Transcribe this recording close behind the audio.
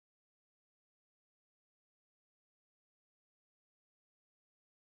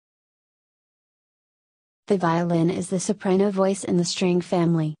The violin is the soprano voice in the string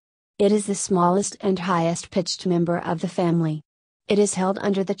family. It is the smallest and highest pitched member of the family. It is held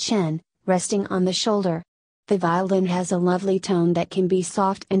under the chin, resting on the shoulder. The violin has a lovely tone that can be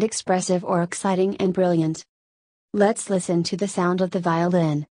soft and expressive or exciting and brilliant. Let's listen to the sound of the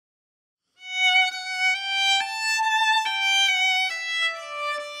violin.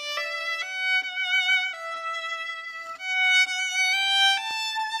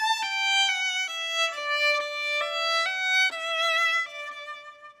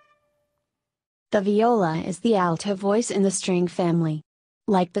 The viola is the alto voice in the string family.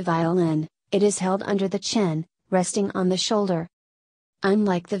 Like the violin, it is held under the chin, resting on the shoulder.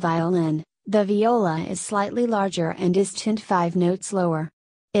 Unlike the violin, the viola is slightly larger and is tuned 5 notes lower.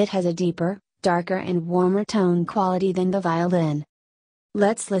 It has a deeper, darker and warmer tone quality than the violin.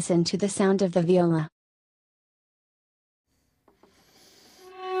 Let's listen to the sound of the viola.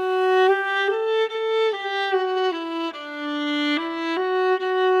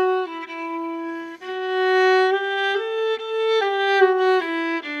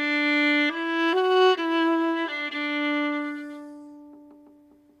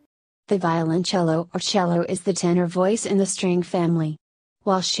 The violoncello or cello is the tenor voice in the string family.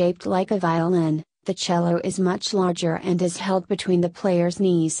 While shaped like a violin, the cello is much larger and is held between the player's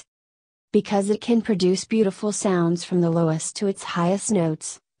knees. Because it can produce beautiful sounds from the lowest to its highest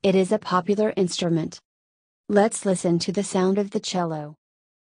notes, it is a popular instrument. Let's listen to the sound of the cello.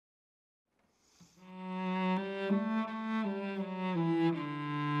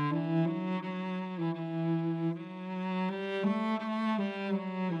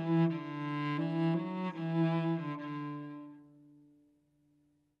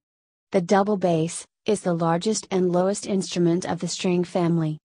 The double bass is the largest and lowest instrument of the string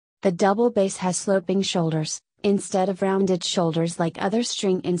family. The double bass has sloping shoulders, instead of rounded shoulders like other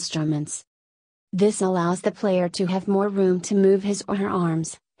string instruments. This allows the player to have more room to move his or her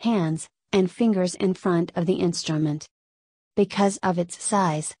arms, hands, and fingers in front of the instrument. Because of its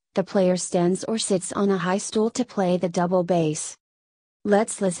size, the player stands or sits on a high stool to play the double bass.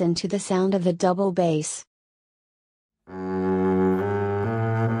 Let's listen to the sound of the double bass.